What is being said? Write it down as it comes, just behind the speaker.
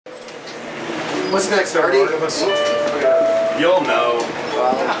What's next, Artie? You'll know.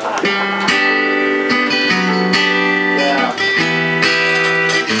 Yeah.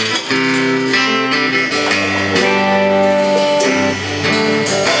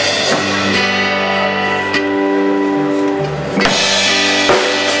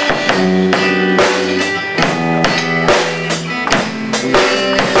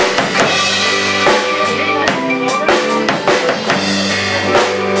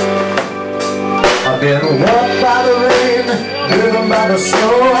 I've been walked by the rain, driven by the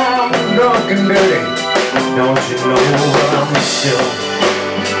snow. I'm drunk and dirty. Don't you know I'm still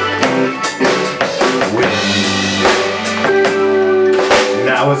winning?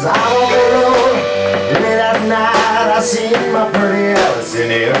 Now as I'm on the road, late at night, I see my pretty Alice in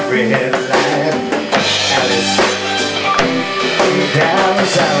every headline. Alice,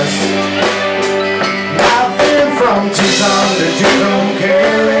 Dallas, Alice. I've been from Tucson to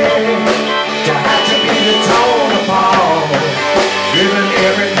Tucumcari. To have to be the tone of Paul, driven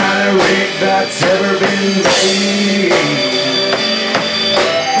every kind of rig that's ever been made,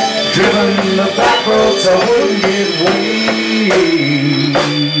 driven the back roads I wouldn't get weed.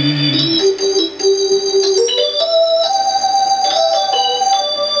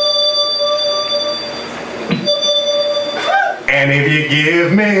 And if you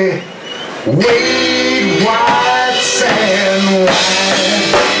give me weed, white sand wine,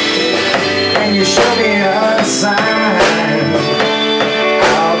 and you show me a sign,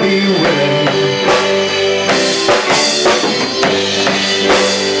 I'll be willing.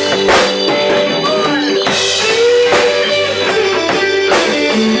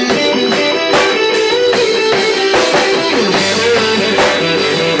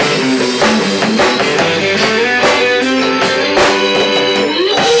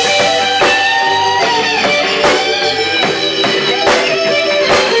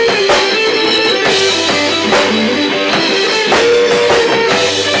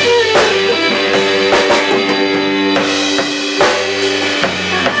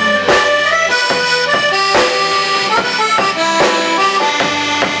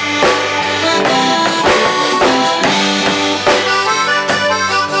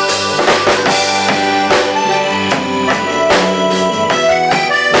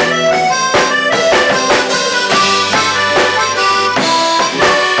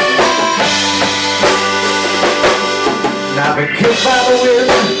 I've been kicked by the wind,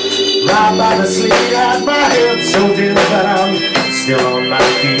 robbed by the sleet, had my head so dim that I'm still on my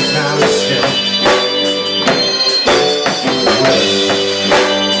feet, I'm still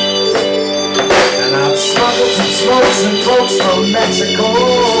and I've smuggled some smokes and folks from Mexico,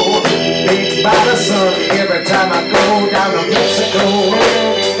 baked by the sun every time I go down to Mexico.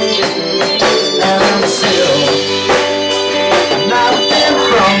 And I'm still, and I've been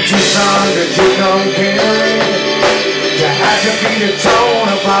from Tucson to Tucumcari. To have to be the tone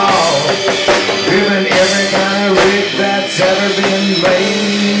of Paul, driven every kind of rig that's ever been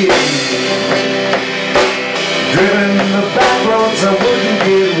made, driven the back roads I wouldn't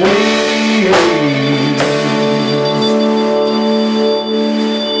get weed.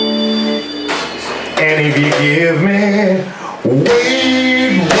 And if you give me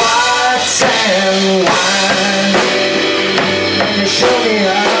weed, white sand wine, and you show me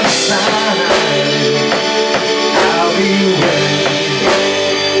a sign,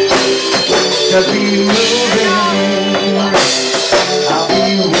 to be moving, I'll be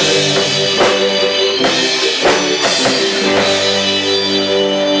willing.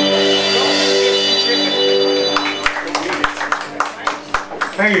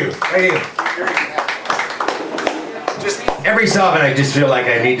 Thank you, thank you. Just every so often I just feel like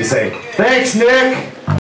I need to say, thanks, Nick.